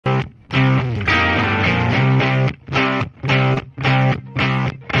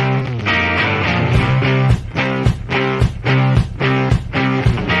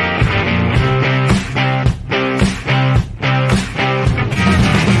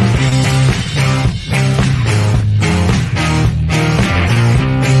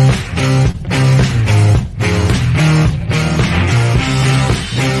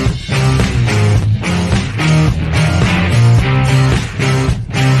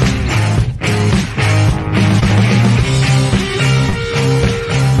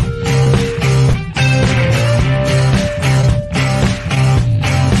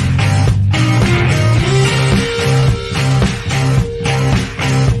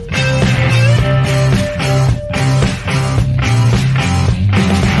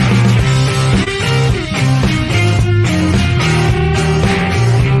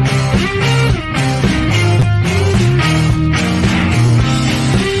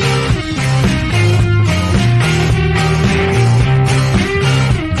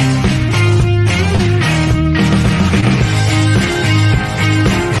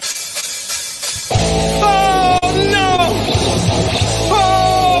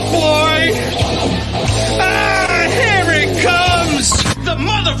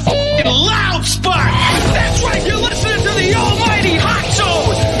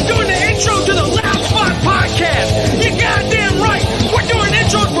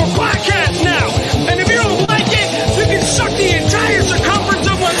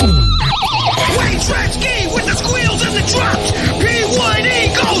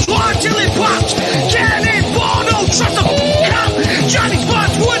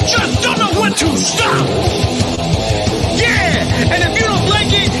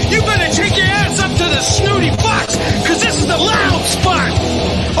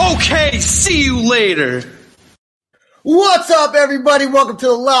later. What's up, everybody? Welcome to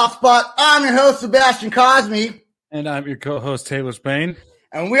The Loud Spot. I'm your host, Sebastian Cosme. And I'm your co-host, Taylor Spain.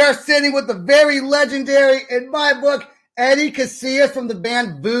 And we are sitting with the very legendary, in my book, Eddie Casillas from the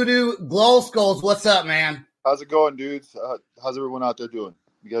band Voodoo Glow Skulls. What's up, man? How's it going, dudes? How's everyone out there doing?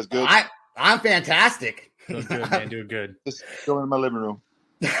 You guys good? I'm fantastic. Doing good, man. Doing good. Just going in my living room.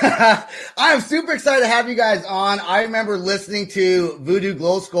 I am super excited to have you guys on. I remember listening to Voodoo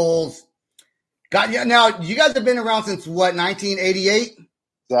Glow Skulls. Now, you guys have been around since what, 1988?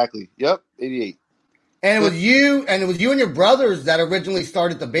 Exactly. Yep, 88. And it was you and your brothers that originally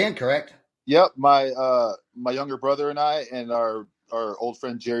started the band, correct? Yep, my younger brother and I, and our old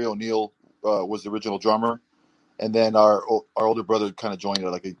friend Jerry O'Neill was the original drummer, and then our older brother kind of joined it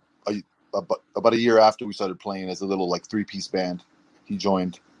like about a year after we started playing as a little like 3-piece band. He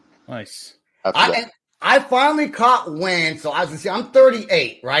joined. Nice. I finally caught wind. So I was gonna say I'm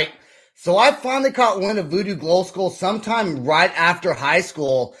 38, right? So I finally caught wind of Voodoo Glow Skulls sometime right after high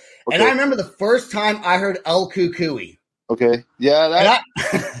school. Okay. And I remember the first time I heard El Cucuy. Okay. Yeah,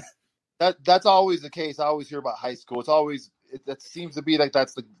 that's always the case. I always hear about high school. It's always that seems to be like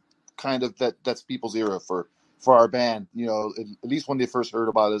that's the kind of that's people's era for our band, you know, at least when they first heard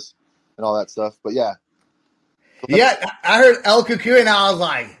about us and all that stuff. But yeah. Yeah, I heard El Cucuy and I was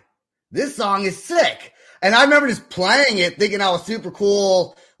like, this song is sick. And I remember just playing it, thinking I was super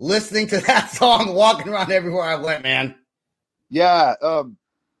cool, listening to that song, walking around everywhere I went, man. Yeah,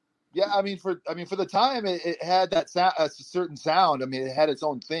 yeah. I mean, for the time, it had that a certain sound. I mean, it had its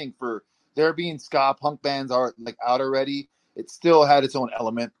own thing. For there being ska punk bands are like out already, it still had its own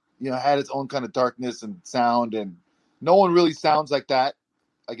element. You know, had its own kind of darkness and sound, and no one really sounds like that,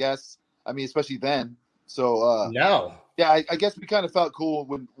 I guess. I mean, especially then. So no, yeah, I guess we kind of felt cool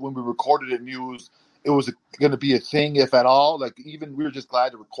when we recorded it. And it was going to be a thing, if at all. Like, even we were just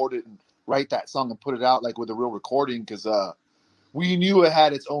glad to record it and write that song and put it out like with a real recording, because we knew it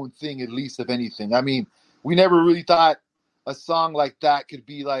had its own thing, at least, if anything. I mean, we never really thought a song like that could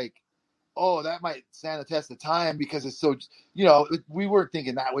be like, oh, that might stand the test of time because it's so, you know, we weren't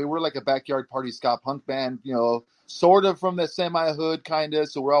thinking that way. We're like a backyard party ska punk band, you know, sort of from the semi-hood kind of.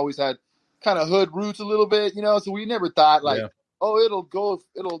 So we always had kind of hood roots a little bit, you know, so we never thought like, oh,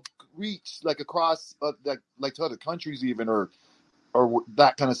 it'll reach like across like to other countries even or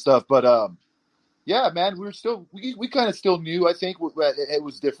that kind of stuff. But yeah, man, we kind of still knew. I think it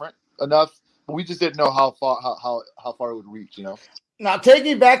was different enough, but we just didn't know how far it would reach. You know. Now, taking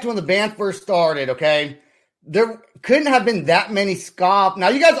you back to when the band first started, okay, there couldn't have been that many ska. Now,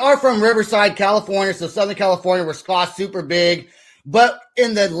 you guys are from Riverside, California, so Southern California, where ska's super big. But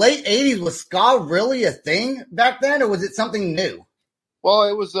in the late 80s, was ska really a thing back then, or was it something new? Well,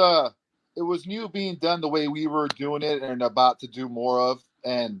 it was new being done the way we were doing it and about to do more of,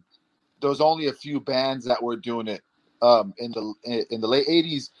 and there was only a few bands that were doing it. In the late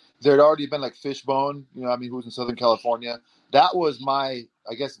 80s, there had already been like Fishbone, you know, I mean, who's in Southern California. That was I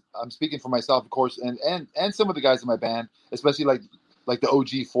guess I'm speaking for myself, of course, and some of the guys in my band, especially like the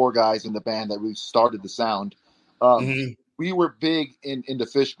OG 4 guys in the band that really started the sound. We were big in the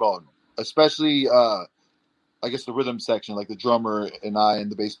Fishbone, especially I guess the rhythm section, like the drummer and I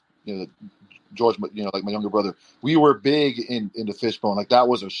and the bass, you know, George, you know, like my younger brother. We were big in the Fishbone, like that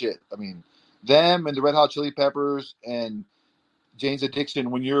was our shit. I mean, them and the Red Hot Chili Peppers and Jane's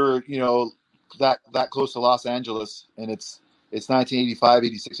Addiction. When you're, you know, that close to Los Angeles and it's 1985,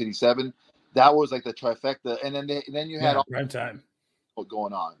 86, 87, that was like the trifecta. And then you had all prime time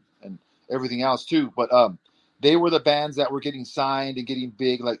going on and everything else too. But they were the bands that were getting signed and getting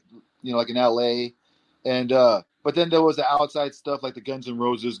big, like, you know, like in LA. And but then there was the outside stuff like the Guns N'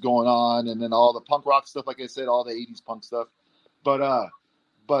 Roses going on, and then all the punk rock stuff, like I said, all the 80s punk stuff. But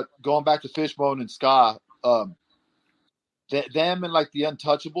going back to Fishbone and ska, them and like the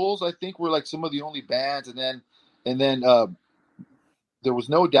Untouchables, I think, were like some of the only bands. And then there was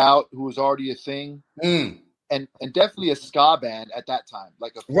No Doubt, who was already a thing, and definitely a ska band at that time,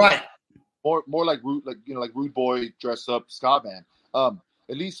 like more like Rude Boy dress up ska band.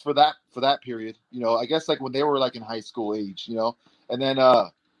 At least for that period, you know, I guess like when they were like in high school age, you know, and then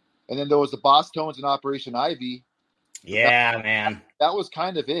there was the Boss Tones and Operation Ivy. Yeah, man, that was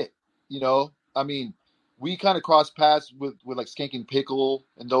kind of it, you know. I mean, we kind of crossed paths with like Skank and Pickle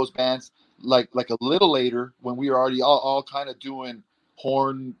and those bands like a little later when we were already all kind of doing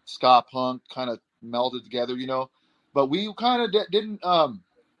horn ska punk, kind of melded together, you know. But we kind of didn't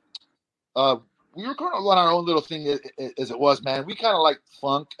we were kind of on our own little thing as it was, man. We kind of like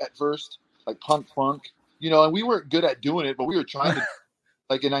funk at first, like punk, you know, and we weren't good at doing it, but we were trying to,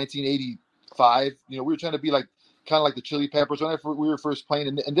 like in 1985, you know, we were trying to be like, kind of like the Chili Peppers whenever we were first playing.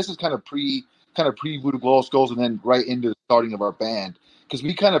 And this is kind of pre kind of pre Voodoo Glow Skulls, and then right into the starting of our band, because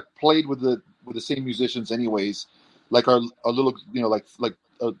we kind of played with the same musicians anyways. Like our little, like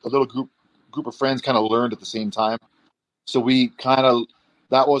a little group of friends kind of learned at the same time. So we kind of,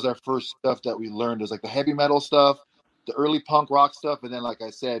 that was our first stuff that we learned, is like the heavy metal stuff, the early punk rock stuff, and then like I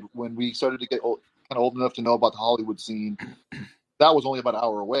said, when we started to get kind of old enough to know about the Hollywood scene, that was only about an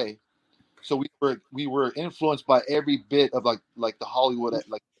hour away. So we were influenced by every bit of like the Hollywood,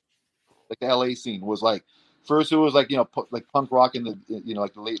 like the LA scene was like. First, it was like like punk rock in the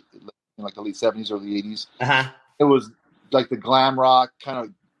like the late 70s, early 80s. Uh-huh. It was like the glam rock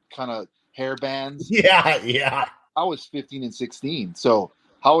kind of hair bands. Yeah. I was 15 and 16, so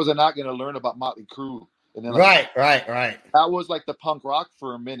how was I not going to learn about Motley Crue? And then Right. that was like the punk rock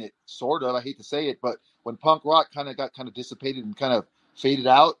for a minute, sort of. I hate to say it, but when punk rock kind of got dissipated and kind of faded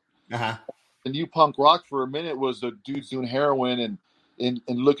out, Uh-huh. the new punk rock for a minute was the dudes doing heroin and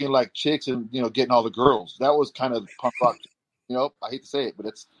looking like chicks and getting all the girls. That was kind of punk rock. I hate to say it, but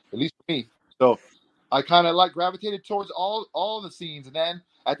it's at least for me. So I kind of like gravitated towards all the scenes, and then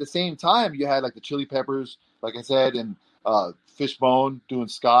at the same time you had like the Chili Peppers, like I said, and Fishbone doing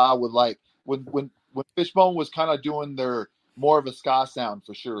ska with like when Fishbone was kind of doing their more of a ska sound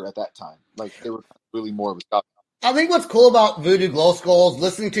for sure at that time. Like they were really more of a ska. I think what's cool about Voodoo Glow Skulls,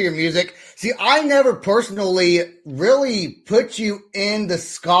 listening to your music, see, I never personally really put you in the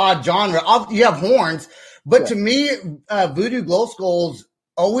ska genre. You have horns, but to me, Voodoo Glow Skulls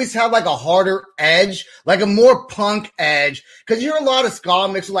always have like a harder edge, like a more punk edge, because you hear a lot of ska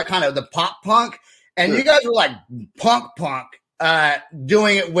mixed with like kind of the pop punk, and you guys were like punk,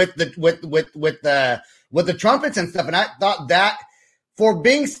 doing it with the trumpets and stuff. And I thought that for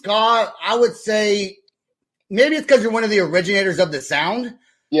being ska, I would say, maybe it's because you're one of the originators of the sound.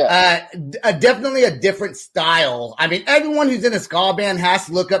 Yeah. Definitely a different style. I mean, everyone who's in a ska band has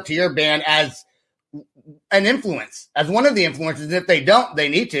to look up to your band as an influence, as one of the influences. If they don't, they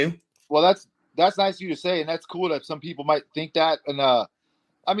need to. Well, that's nice of you to say, and that's cool that some people might think that. And I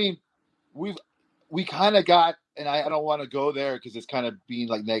mean, we kind of got, and I don't want to go there because it's kind of being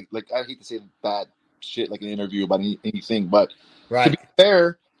like I hate to say bad shit like an interview about anything, but to be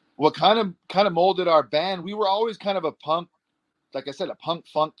fair, what kind of molded our band, we were always kind of a punk, like I said, a punk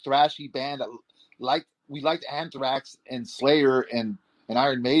funk thrashy band that we liked Anthrax and Slayer and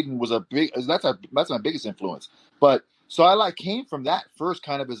Iron Maiden was a big, that's my biggest influence. But so I came from that first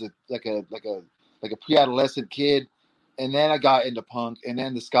kind of as a pre-adolescent kid, and then I got into punk and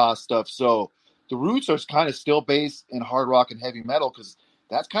then the ska stuff. So the roots are kind of still based in hard rock and heavy metal because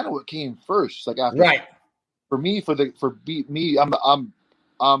that's kind of what came first. Like after for me,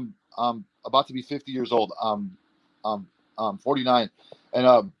 I'm about to be 50 years old. I'm 49,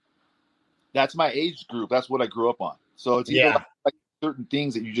 and that's my age group. That's what I grew up on. So it's either like certain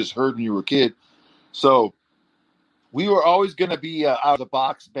things that you just heard when you were a kid. So we were always going to be out of the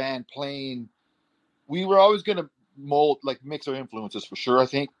box band playing. We were always going to mix our influences for sure. I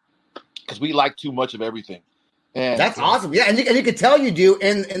think because we like too much of everything. And that's awesome. Yeah, and you can tell you do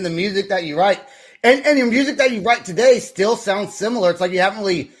in the music that you write. And your music that you write today still sounds similar. It's like you haven't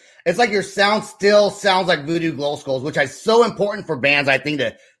really, it's like your sound still sounds like Voodoo Glow Skulls, which is so important for bands, I think,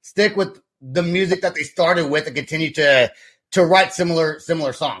 to stick with the music that they started with and continue to write similar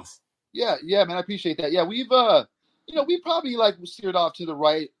songs. Yeah, man, I appreciate that. Yeah, we've we probably steered off to the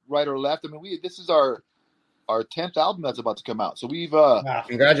right or left. I mean, this is our 10th album that's about to come out. So we've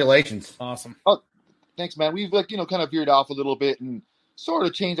congratulations. Awesome. Oh, thanks, man. We've kind of veered off a little bit and sort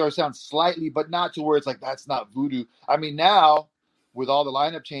of changed our sound slightly, but not to where it's like that's not voodoo. I mean, now with all the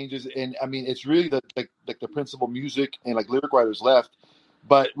lineup changes, and I mean, it's really the principal music and like lyric writers left,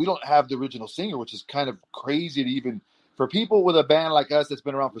 but we don't have the original singer, which is kind of crazy to even for people with a band like us that's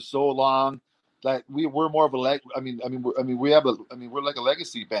been around for so long. Like we're more of a we're like a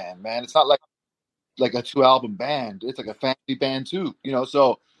legacy band, man. It's not like a 2-album band. It's like a family band too,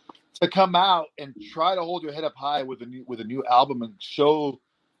 So to come out and try to hold your head up high with a new album and show,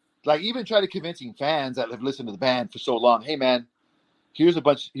 even try to convincing fans that have listened to the band for so long, hey man, here's a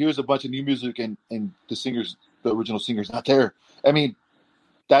bunch of new music and the original singer's not there. I mean,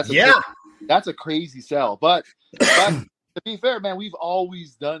 that's a crazy sell. But to be fair, man, we've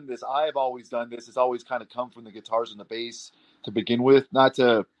always done this. I've always done this. It's always kind of come from the guitars and the bass to begin with, not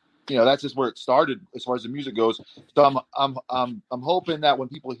to. That's just where it started as far as the music goes. So I'm hoping that when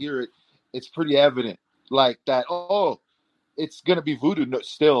people hear it, it's pretty evident, like that. Oh, it's gonna be voodoo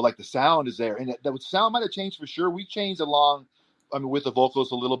still. Like the sound is there, and the sound might have changed for sure. We changed along, with the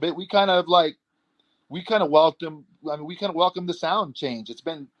vocals a little bit. We kind of welcome. We kind of welcome the sound change. It's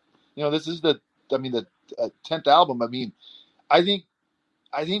been, this is the 10th album. I mean, I think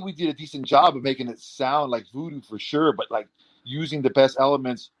I think we did a decent job of making it sound like Voodoo for sure, but like using the best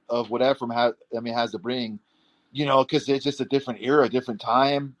elements of whatever has to bring, because it's just a different era, a different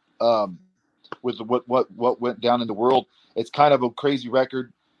time. With what went down in the world, it's kind of a crazy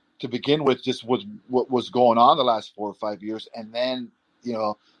record to begin with. Just what was going on the last 4 or 5 years, and then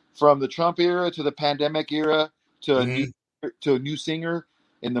from the Trump era to the pandemic era to a new singer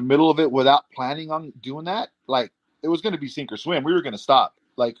in the middle of it without planning on doing that, like it was going to be sink or swim. We were going to stop.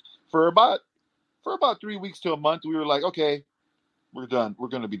 Like for about 3 weeks to a month, we were like, okay, we're done. We're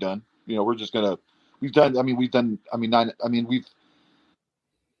going to be done. We're just gonna. We've done. I mean, we've done. I mean, nine. I mean, we've.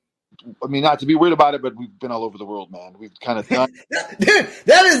 I mean, not to be weird about it, but we've been all over the world, man. We've kind of done. Dude,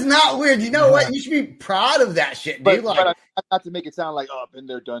 that is not weird. You know what? You should be proud of that shit, dude. But not to make it sound like, oh, I've been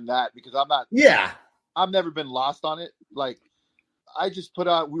there, done that, because I'm not. Yeah. I've never been lost on it. Like, I just put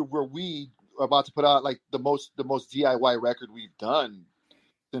out. We are about to put out like the most DIY record we've done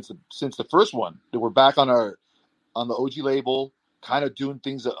since the first one. That we're back on the OG label, kind of doing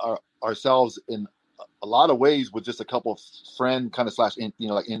things ourselves in a lot of ways with just a couple of friend kind of slash I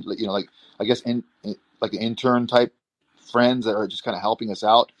guess like an intern type friends that are just kind of helping us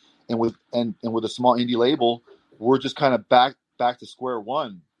out, and with a small indie label, we're just kind of back to square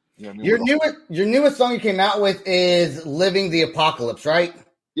one. Your newest song you came out with is "Living the Apocalypse," right?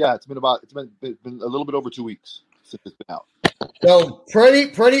 Yeah, it's been a little bit over 2 weeks since it's been out. So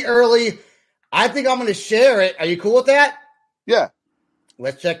pretty early. I think I'm going to share it. Are you cool with that? Yeah.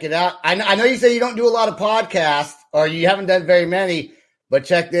 Let's check it out. I know you say you don't do a lot of podcasts, or you haven't done very many, but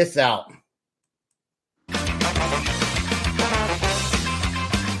check this out.